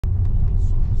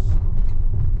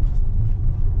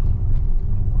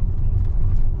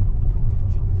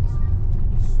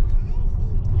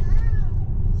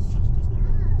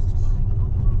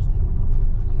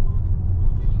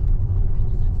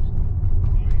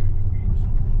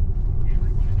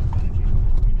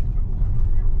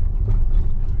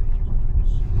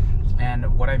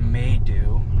may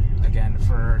do, again,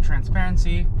 for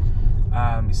transparency,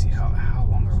 let me see, how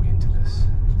long are we into this?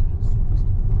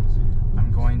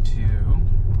 I'm going to,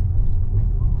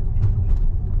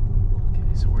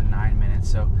 okay, so we're 9 minutes,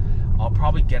 so I'll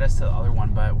probably get us to the other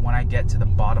one, but when I get to the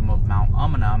bottom of Mount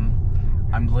Umunhum,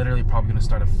 I'm literally probably going to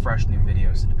start a fresh new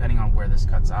video, so depending on where this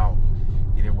cuts out,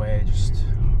 either way, just...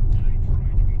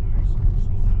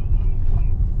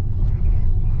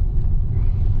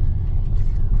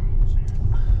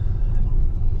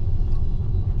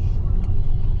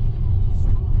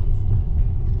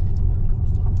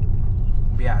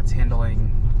 yeah, it's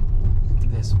handling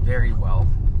this very well.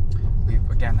 We've,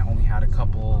 again, only had a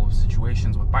couple of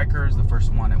situations with bikers. The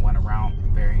first one, it went around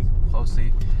very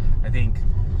closely. I think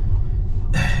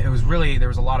it was really, there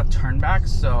was a lot of turnbacks,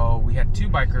 so we had two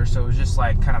bikers, so it was just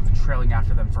like kind of trailing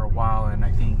after them for a while, and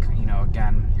I think, you know,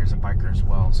 again, here's a biker as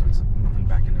well, so it's moving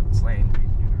back into its lane.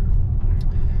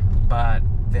 But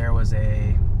there was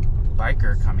a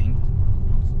biker coming,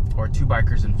 or two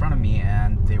bikers in front of me,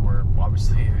 and they were,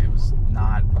 obviously, it was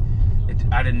not,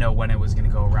 I didn't know when it was going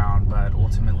to go around, but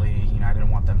ultimately, you know, I didn't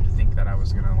want them to think that I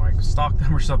was going to, like, stalk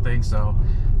them or something, so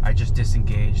I just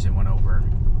disengaged and went over.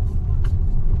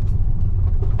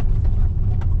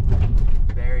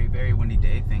 Very, very windy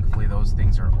day. Thankfully, those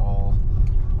things are all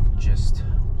just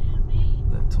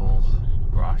little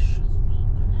brush.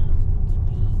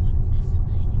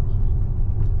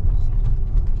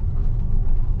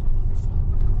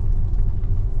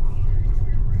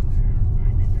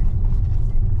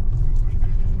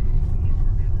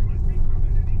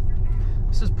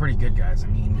 This is pretty good, guys. I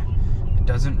mean, it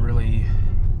doesn't really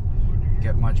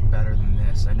get much better than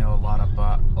this. I know a lot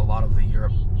of the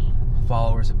Europe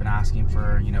followers have been asking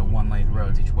for, you know, one-lane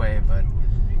roads each way, but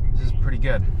this is pretty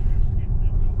good.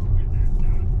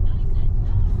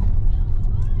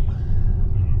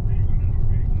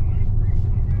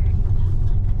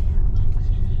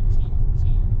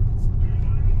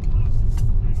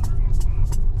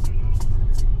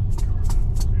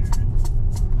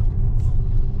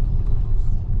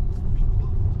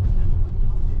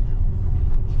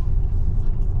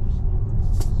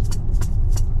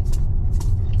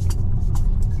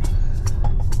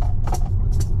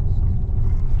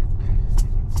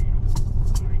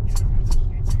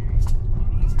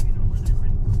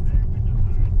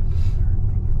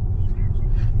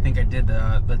 I did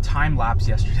the time lapse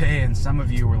yesterday, and some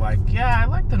of you were like, yeah, I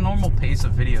like the normal pace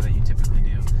of video that you typically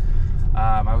do.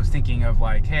 I was thinking of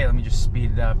like, hey, let me just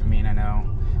speed it up. I mean, I know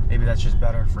maybe that's just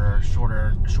better for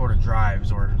shorter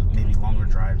drives, or maybe longer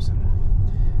drives,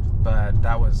 but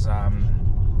that was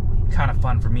kind of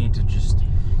fun for me to just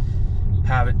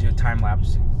have it do a time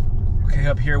lapse. Okay,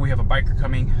 up here we have a biker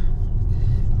coming.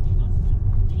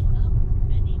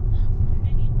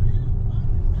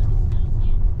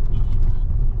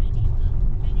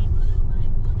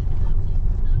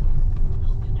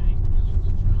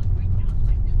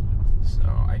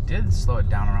 Did slow it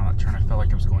down around that turn. I felt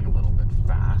like it was going a little bit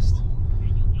fast.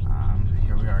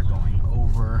 Here we are going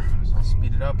over, so I'll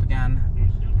speed it up again.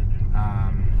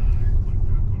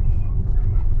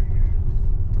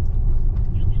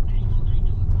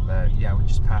 But yeah, we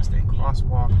just passed a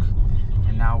crosswalk,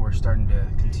 and now we're starting to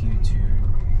continue to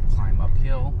climb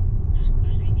uphill.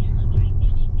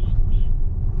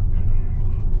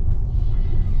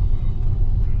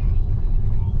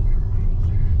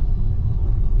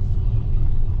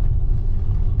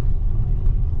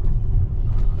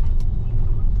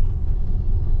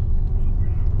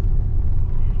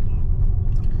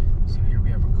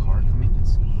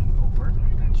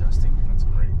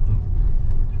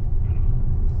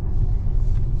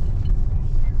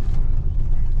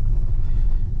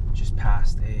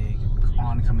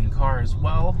 Oncoming car as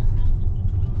well.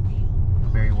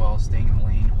 Very well, staying in the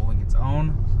lane, holding its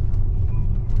own.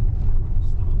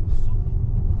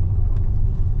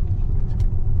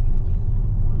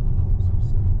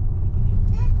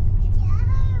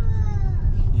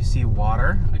 You see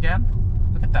water again?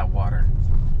 Look at that water.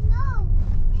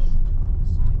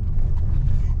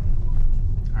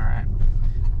 Alright.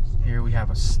 Here we have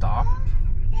a stop.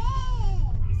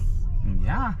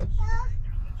 Yeah.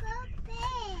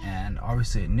 And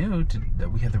obviously it knew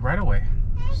that we had the right of way,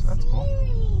 so that's cool.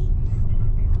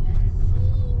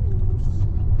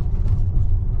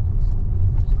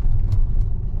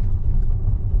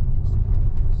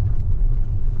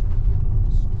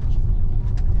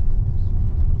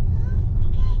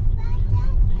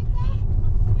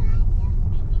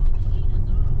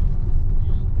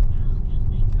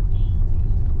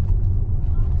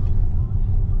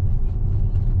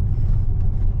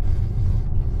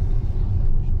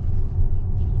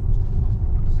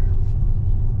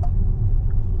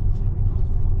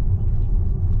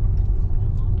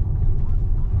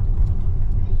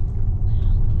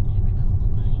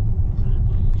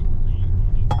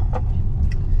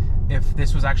 if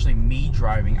this was actually me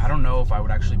driving, I don't know if I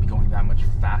would actually be going that much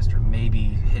faster. Maybe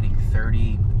hitting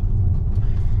 30,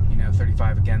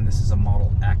 35. Again, this is a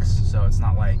Model X, so it's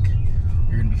not like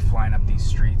you're gonna be flying up these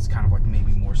streets, kind of like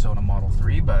maybe more so in a Model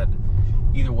 3, but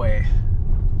either way,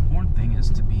 the important thing is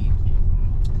to be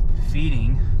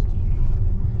feeding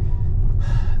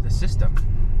the system,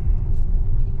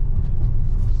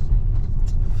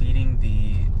 feeding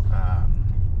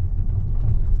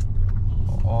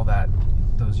all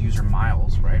those user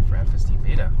miles, right, for FSD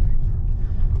beta.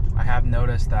 I have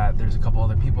noticed that there's a couple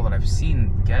other people that I've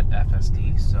seen get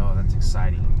FSD, so that's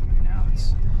exciting.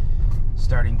 It's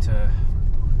starting to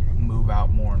move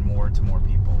out more and more to more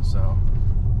people. So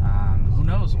who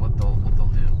knows what they'll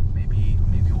do? Maybe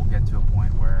we'll get to a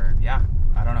point where, yeah,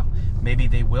 I don't know. Maybe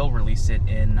they will release it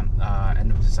in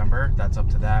end of December. That's up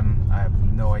to them. I have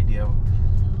no idea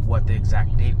what the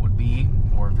exact date would be,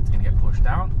 or if it's gonna get pushed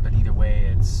out. But either way,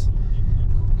 it's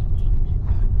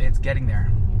getting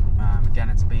there. Again,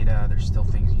 it's beta. There's still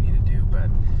things you need to do, but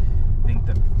I think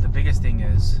the biggest thing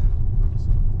is,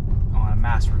 on a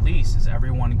mass release, is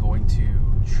everyone going to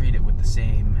treat it with the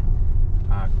same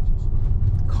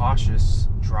cautious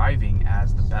driving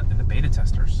as the beta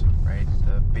testers, right?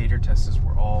 The beta testers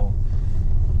were all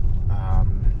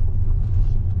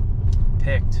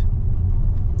picked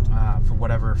for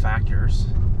whatever factors,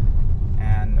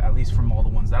 and at least from all the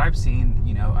ones that I've seen,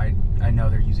 I know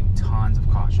they're using tons of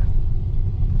caution.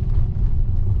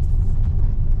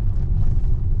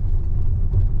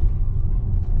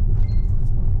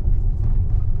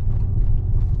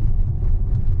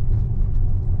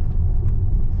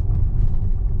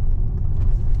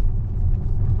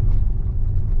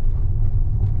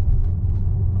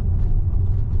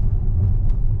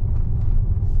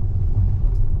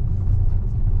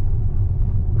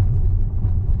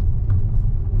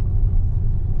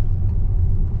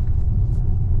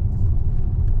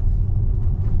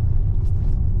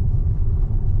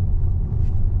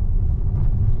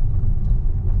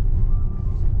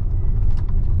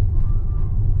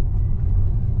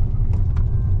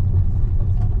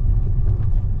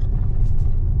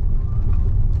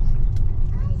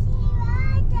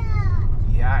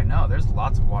 There's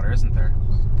lots of water, isn't there?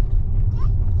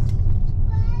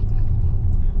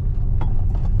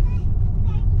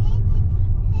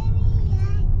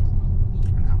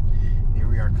 Now, here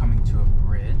we are coming to a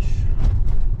bridge.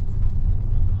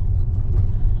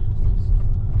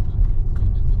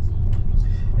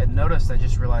 I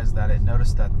just realized that it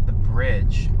noticed that the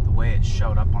bridge, the way it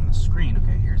showed up on the screen,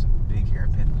 okay, here's a big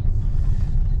hairpin.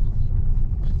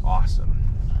 Awesome.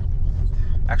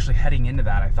 Actually, heading into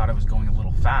that, I thought it was going a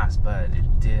little fast, but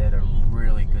it did a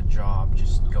really good job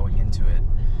just going into it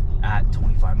at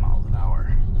 25 miles an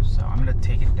hour. So I'm going to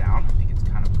take it down. I think it's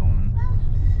kind of going...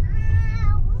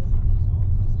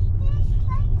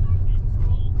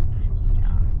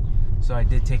 Yeah. So I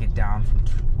did take it down from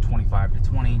 25 to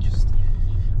 20, just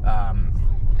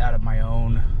out of my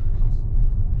own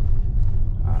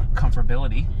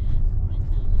comfortability.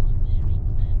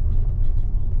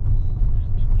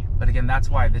 But again, that's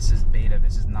why this is beta.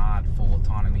 This is not full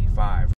autonomy 5.